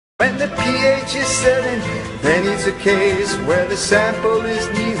When the pH is 7, then it's a case where the sample is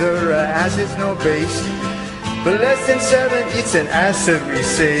neither acid nor base. But less than 7, it's an acid, we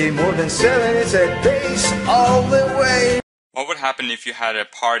say. More than 7, it's a base all the way. What would happen if you had a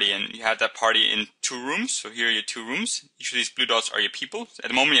party and you had that party in 2 rooms? So here are your 2 rooms. Each of these blue dots are your people. At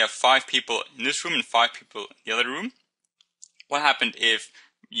the moment you have 5 people in this room and 5 people in the other room. What happened if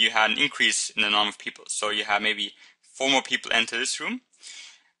you had an increase in the number of people? So you have maybe 4 more people enter this room.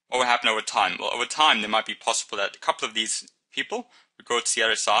 What would happen over time? Well, over time, it might be possible that a couple of these people would go to the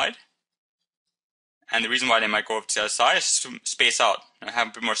other side. And the reason why they might go over to the other side is to space out. And have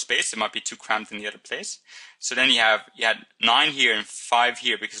a bit more space. It might be too cramped in the other place. So then you had 9 here and 5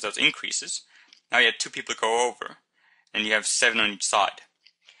 here because of those increases. Now you had 2 people go over. And you have 7 on each side.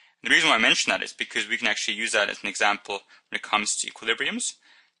 And the reason why I mention that is because we can actually use that as an example when it comes to equilibriums.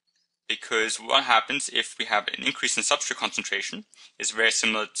 Because what happens if we have an increase in substrate concentration is very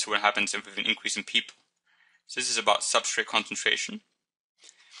similar to what happens if we have an increase in people. So this is about substrate concentration.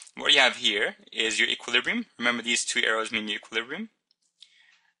 What you have here is your equilibrium. Remember, these 2 arrows mean your equilibrium.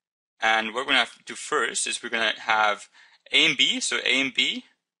 And what we're going to have to do first is we're going to have A and B, so A and B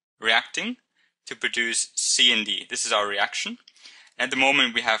reacting to produce C and D. This is our reaction. And at the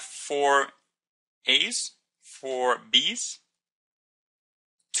moment we have 4 A's, 4 B's,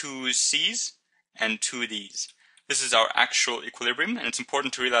 2 C's, and 2 D's. This is our actual equilibrium, and it's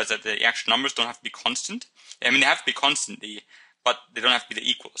important to realize that the actual numbers don't have to be constant. I mean, they have to be constant, but they don't have to be the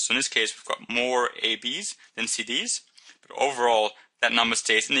equal. So in this case, we've got more ABs than CDs, but overall, that number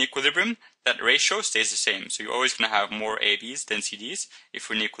stays in the equilibrium. That ratio stays the same. So you're always going to have more ABs than CDs if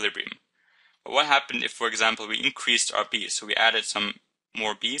we're in equilibrium. But what happened if, for example, we increased our B's? So we added some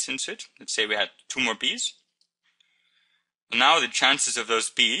more B's into it. Let's say we had 2 more B's. Now the chances of those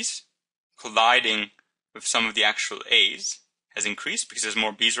B's colliding with some of the actual A's has increased because there's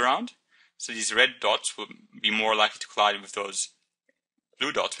more B's around. So these red dots will be more likely to collide with those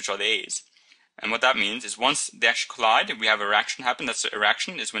blue dots, which are the A's. And what that means is once they actually collide, we have a reaction happen. That's a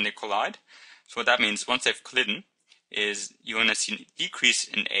reaction is when they collide. So what that means, once they've collided, is you're going to see a decrease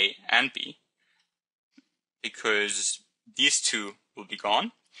in A and B because these 2 will be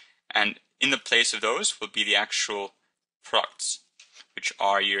gone. And in the place of those will be the actual products, which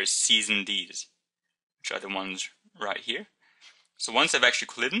are your C's and D's, which are the ones right here. So once they've actually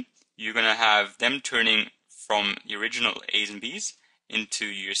collided, you're going to have them turning from the original A's and B's into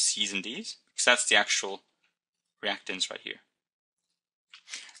your C's and D's, because that's the actual reactants right here.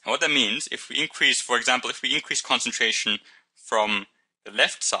 And what that means, if we increase, for example, if we increase concentration from the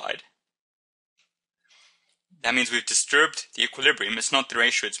left side, that means we've disturbed the equilibrium. It's not the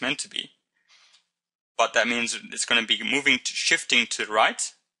ratio it's meant to be. But that means it's going to be shifting to the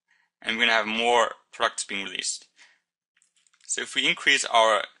right, and we're going to have more products being released. So if we increase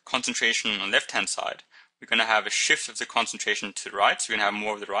our concentration on the left-hand side, we're going to have a shift of the concentration to the right, so we're going to have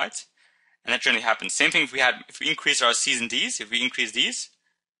more of the right. And that generally happens. Same thing if we increase our C's and D's, if we increase these,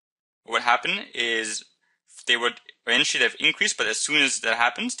 what would happen is they would eventually have increased, but as soon as that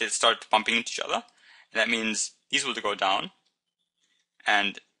happens, they start bumping into each other. And that means these will go down,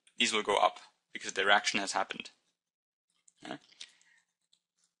 and these will go up, because the reaction has happened. Yeah.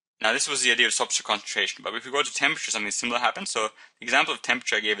 Now this was the idea of substrate concentration, but if we go to temperature, something similar happens. So the example of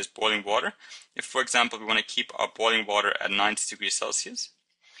temperature I gave is boiling water. If, for example, we want to keep our boiling water at 90 degrees Celsius,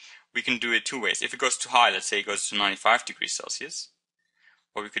 we can do it 2 ways. If it goes too high, let's say it goes to 95 degrees Celsius,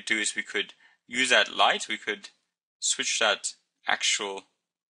 what we could do is we could use that light, we could switch that actual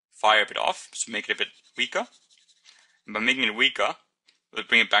fire a bit off, so make it a bit weaker. And by making it weaker, we'll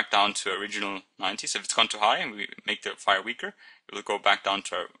bring it back down to original 90. So if it's gone too high and we make the fire weaker, it will go back down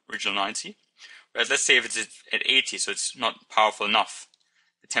to our original 90. Whereas let's say if it's at 80, so it's not powerful enough,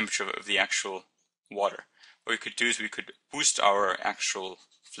 the temperature of the actual water. What we could do is we could boost our actual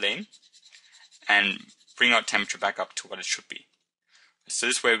flame and bring our temperature back up to what it should be. So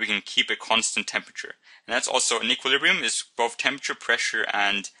this way we can keep a constant temperature. And that's also an equilibrium, is both temperature, pressure,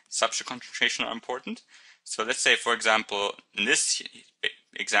 and substrate concentration are important. So let's say, for example, in this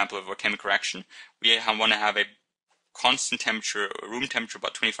example of a chemical reaction, we want to have a constant temperature, room temperature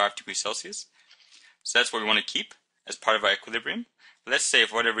about 25 degrees Celsius. So that's what we want to keep as part of our equilibrium. But let's say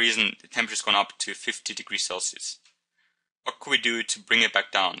for whatever reason the temperature's gone up to 50 degrees Celsius. What could we do to bring it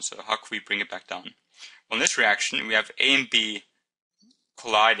back down? So how could we bring it back down? Well, in this reaction, we have A and B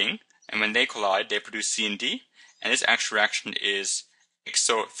colliding, and when they collide, they produce C and D. And this actual reaction is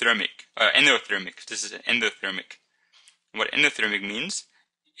endothermic. This is endothermic. And what endothermic means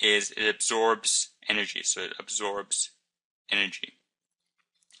is it absorbs energy. So it absorbs energy.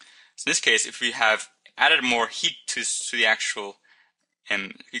 So in this case, if we have added more heat to the actual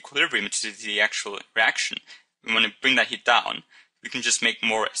equilibrium to the actual reaction, we want to bring that heat down, we can just make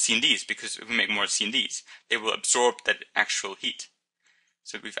more C&Ds, because if we make more C&Ds, they will absorb that actual heat.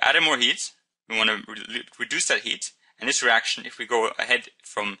 So if we've added more heat, we want to reduce that heat, and this reaction, if we go ahead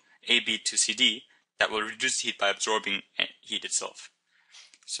from AB to CD, that will reduce the heat by absorbing heat itself.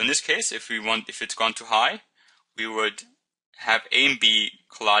 So in this case, if it's gone too high, we would have A and B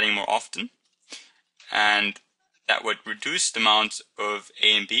colliding more often, and that would reduce the amount of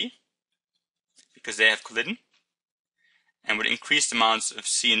A and B because they have collided, and would increase the amounts of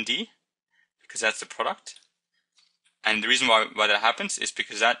C and D because that's the product. And the reason why that happens is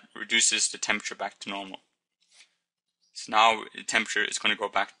because that reduces the temperature back to normal. So now the temperature is going to go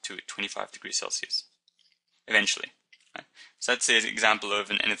back to 25 degrees Celsius eventually. Right? So that's an example of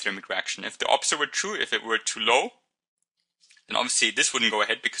an endothermic reaction. If the opposite were true, if it were too low, then obviously this wouldn't go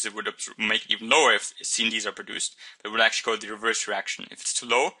ahead because it would make it even lower if C and Ds are produced, but it would actually go the reverse reaction. If it's too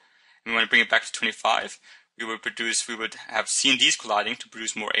low and we want to bring it back to 25, we would have C and Ds colliding to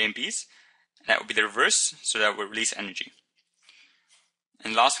produce more A and Bs, and that would be the reverse, so that would release energy.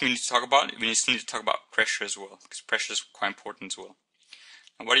 And last thing we need to talk about, we still need to talk about pressure as well, because pressure is quite important as well.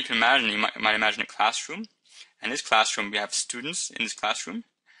 And what you can imagine, you might imagine a classroom, and in this classroom we have students in this classroom,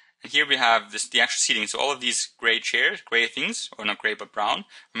 and here we have the actual seating. So all of these gray chairs, gray things, or not gray but brown,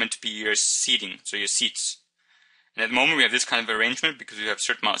 are meant to be your seating, so your seats. And at the moment we have this kind of arrangement because we have a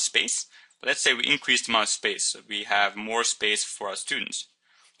certain amount of space. But let's say we increase the amount of space, so we have more space for our students.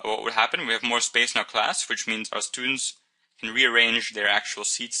 What would happen? We have more space in our class, which means our students can rearrange their actual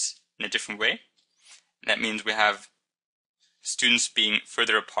seats in a different way. And that means we have students being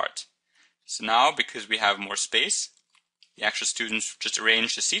further apart. So now, because we have more space, the actual students just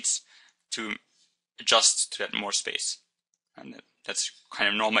arrange the seats to adjust to that more space. And that's kind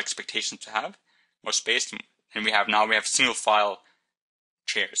of normal expectation to have, more space. And we have single file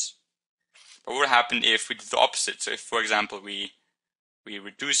chairs. But what would happen if we did the opposite? So if, for example, we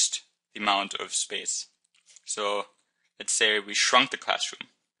reduced the amount of space. So let's say we shrunk the classroom.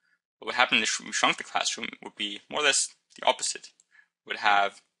 What would happen if we shrunk the classroom would be more or less the opposite. Would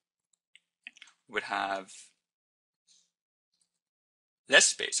have less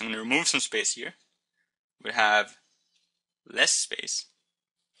space. I'm going to remove some space here. Would have less space,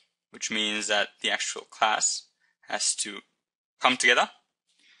 which means that the actual class has to come together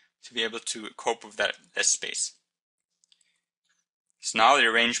to be able to cope with that less space. So now the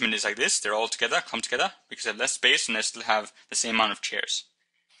arrangement is like this. They're all together, come together, because they have less space and they still have the same amount of chairs.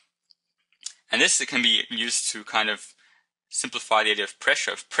 And this can be used to kind of simplify the idea of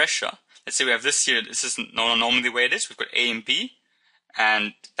pressure. Let's say we have this here. This is normally the way it is. We've got A and B,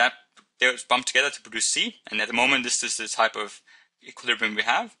 and that they're bumped together to produce C. And at the moment, this is the type of equilibrium we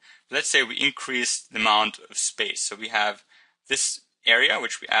have. But let's say we increase the amount of space. So we have this area,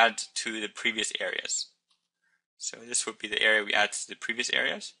 which we add to the previous areas. So this would be the area we add to the previous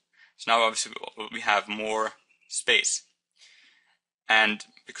areas. So now obviously we have more space. And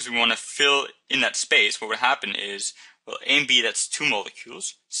because we want to fill in that space, what would happen is, well, A and B, that's 2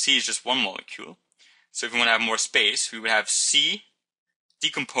 molecules. C is just 1 molecule. So if we want to have more space, we would have C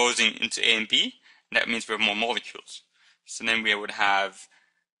decomposing into A and B, and that means we have more molecules. So then we would have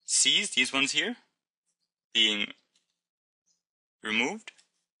C's, these ones here, being removed,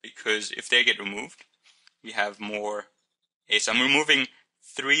 because if they get removed, we have more A. So I'm removing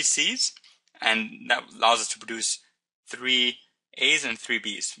 3 C's, and that allows us to produce 3 A's and 3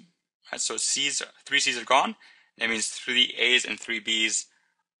 B's. Right? So 3 C's are gone. That means 3 A's and 3 B's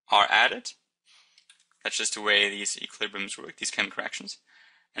are added. That's just the way these equilibriums work, these chemical reactions.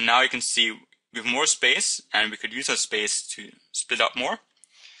 And now you can see we have more space, and we could use our space to split up more.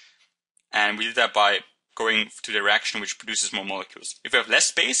 And we did that by going to the reaction which produces more molecules. If we have less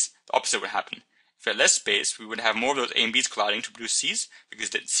space, the opposite would happen. If we had less space, we would have more of those A and B's colliding to produce C's, because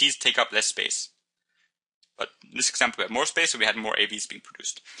the C's take up less space. But in this example, we had more space, so we had more ABs being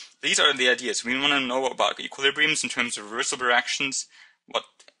produced. These are the ideas. We want to know about equilibriums in terms of reversible reactions, what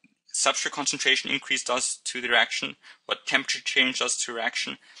substrate concentration increase does to the reaction, what temperature change does to the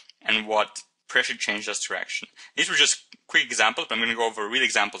reaction, and what pressure change does to reaction. These were just quick examples, but I'm going to go over real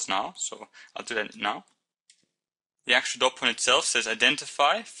examples now, so I'll do that now. The actual dot point itself says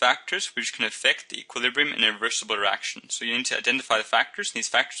identify factors which can affect the equilibrium in a reversible reaction. So you need to identify the factors, and these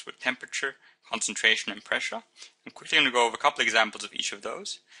factors were temperature, concentration, and pressure. I'm quickly going to go over a couple of examples of each of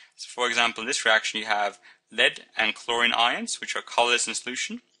those. So for example, in this reaction you have lead and chlorine ions, which are colorless in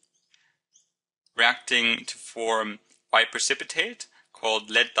solution, reacting to form white precipitate called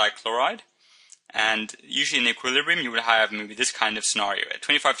lead dichloride. And usually in equilibrium you would have maybe this kind of scenario. At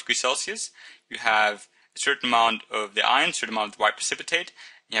 25 degrees Celsius you have a certain amount of the ion, a certain amount of the white precipitate,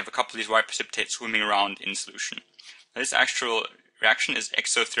 and you have a couple of these white precipitates swimming around in solution. Now, this actual reaction is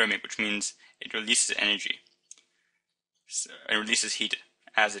exothermic, which means it releases energy. So it releases heat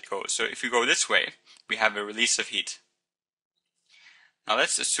as it goes. So if we go this way, we have a release of heat. Now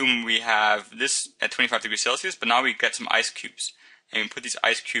let's assume we have this at 25 degrees Celsius, but now we get some ice cubes. And we put these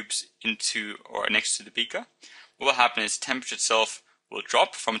ice cubes into or next to the beaker. What will happen is the temperature itself will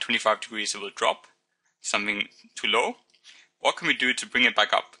drop. From 25 degrees it will drop, something too low. What can we do to bring it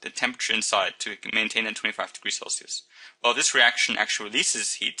back up, the temperature inside, to maintain at 25 degrees Celsius? Well, this reaction actually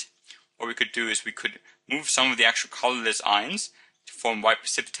releases heat. What we could do is we could move some of the actual colorless ions to form white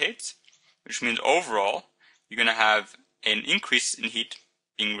precipitates, which means overall you're going to have an increase in heat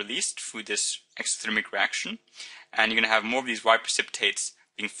being released through this exothermic reaction, and you're going to have more of these white precipitates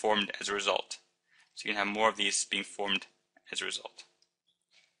being formed as a result. So you can have more of these being formed as a result.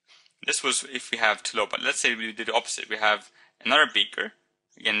 This was if we have too low, but let's say we did the opposite. We have another beaker.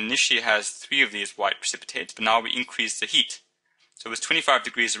 Again, initially it has 3 of these white precipitates, but now we increase the heat. So it was 25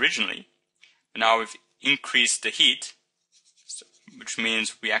 degrees originally, but now we've increased the heat, which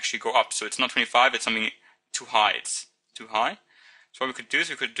means we actually go up. So it's not 25, it's something too high. It's too high. So what we could do is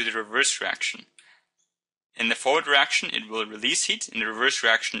we could do the reverse reaction. In the forward reaction, it will release heat. In the reverse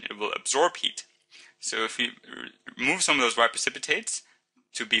reaction, it will absorb heat. So if we remove some of those white precipitates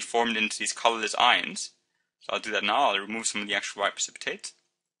to be formed into these colorless ions, so I'll do that now. I'll remove some of the actual white precipitate.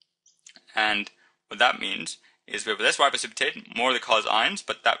 And what that means is we have less white precipitate, more of the colorless ions,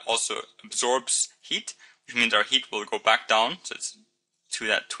 but that also absorbs heat, which means our heat will go back down, so it's to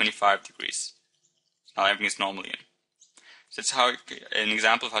that 25 degrees. Now everything is normal again. So that's how an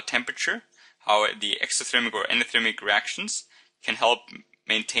example of how temperature, how the exothermic or endothermic reactions can help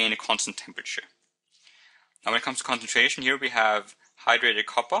maintain a constant temperature. Now when it comes to concentration, here we have hydrated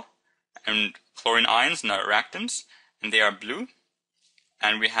copper and chlorine ions in our reactants, and they are blue.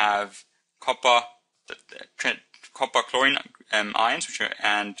 And we have copper chlorine ions,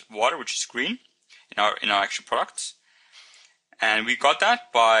 and water, which is green in our actual products. And we got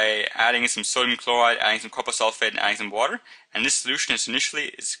that by adding some sodium chloride, adding some copper sulfate, and adding some water. And this solution is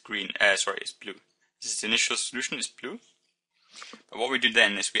is blue. This initial solution is blue. But what we do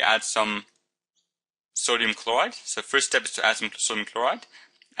then is we add some sodium chloride. So first step is to add some sodium chloride.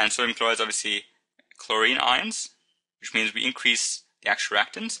 And sodium chloride is obviously chlorine ions, which means we increase the actual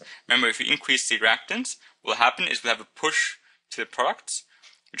reactants. Remember, if we increase the reactants, what will happen is we'll have a push to the products,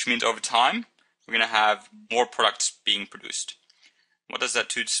 which means over time, we're going to have more products being produced. What does that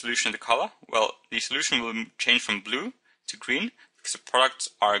do to the solution of the color? Well, the solution will change from blue to green because the products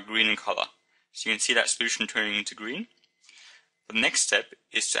are green in color. So you can see that solution turning into green. But the next step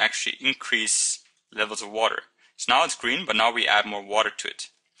is to actually increase levels of water. So now it's green, but now we add more water to it.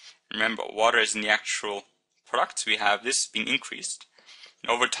 Remember, water is in the actual product, so we have this being increased.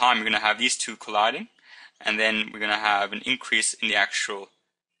 And over time, we're going to have these two colliding, and then we're going to have an increase in the actual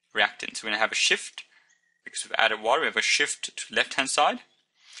reactant. So we're going to have a shift. Because we've added water, we have a shift to the left-hand side.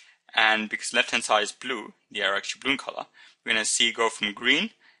 And because the left-hand side is blue, they are actually blue in color, we're going to see go from green,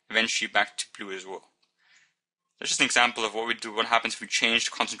 eventually back to blue as well. That's just an example of what we do, what happens if we change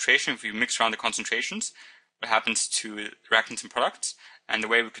the concentration, if we mix around the concentrations, what happens to reactants and products. And the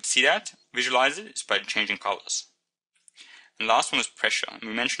way we could see that, visualize it, is by changing colors. And the last one is pressure. And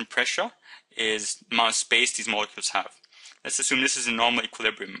we mentioned pressure is the amount of space these molecules have. Let's assume this is a normal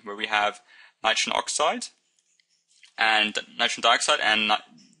equilibrium where we have nitrogen oxide and nitrogen dioxide and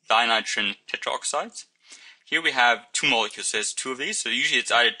dinitrogen tetraoxides. Here we have 2 molecules, so there's 2 of these. So usually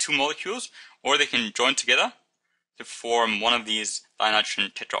it's either 2 molecules or they can join together to form one of these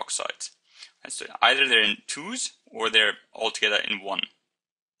dinitrogen tetraoxides. And so either they're in 2s or they're all together in 1.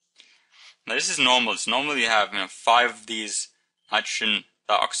 Now this is normal. So normally you have 5 of these nitrogen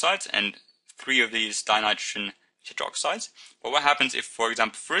dioxides and 3 of these dinitrogen tetraoxides. But what happens if, for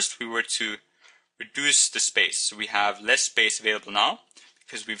example, first we were to reduce the space? So we have less space available now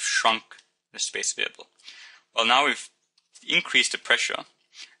because we've shrunk the space available. Well, now we've increased the pressure,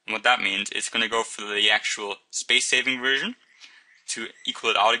 and what that means is it's going to go for the actual space-saving version to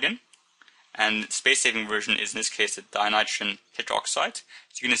equal it out again. And the space-saving version is in this case the dinitrogen tetraoxide.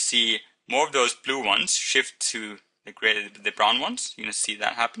 So you're going to see more of those blue ones shift to the brown ones. You're going to see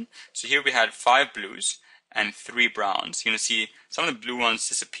that happen. So here we had 5 blues and 3 browns. You're going to see some of the blue ones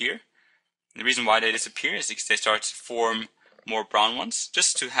disappear. And the reason why they disappear is because they start to form more brown ones,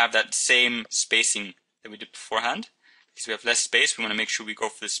 just to have that same spacing that we did beforehand. Because we have less space, we want to make sure we go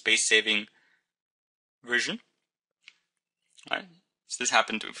for the space-saving version. Right? So this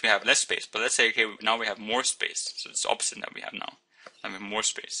happened if we have less space. But let's say, okay, now we have more space. So it's the opposite that we have now. Now we have more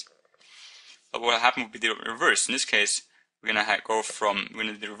space. But what will happen will be the reverse. In this case, we're going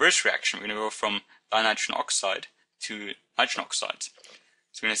to do the reverse reaction. We're going to go from dinitrogen oxide to nitrogen oxides.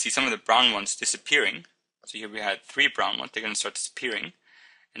 So we're going to see some of the brown ones disappearing. So here we had 3 brown ones. They're going to start disappearing.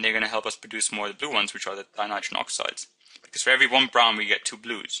 And they're going to help us produce more of the blue ones, which are the dinitrogen oxides. Because for every 1 brown, we get 2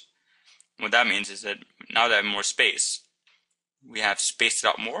 blues. And what that means is that now that I have more space, we have spaced it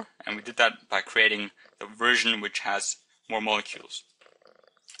out more. And we did that by creating the version which has more molecules.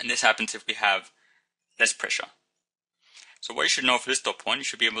 And this happens if we have less pressure. So what you should know for this dot point, you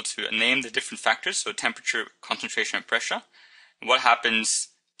should be able to name the different factors, so temperature, concentration, and pressure, and what happens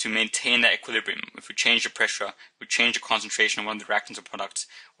to maintain that equilibrium. If we change the pressure, if we change the concentration of one of the reactants or products,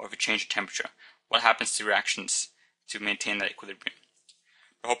 or if we change the temperature, what happens to reactions to maintain that equilibrium.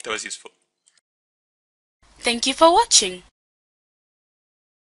 I hope that was useful. Thank you for watching.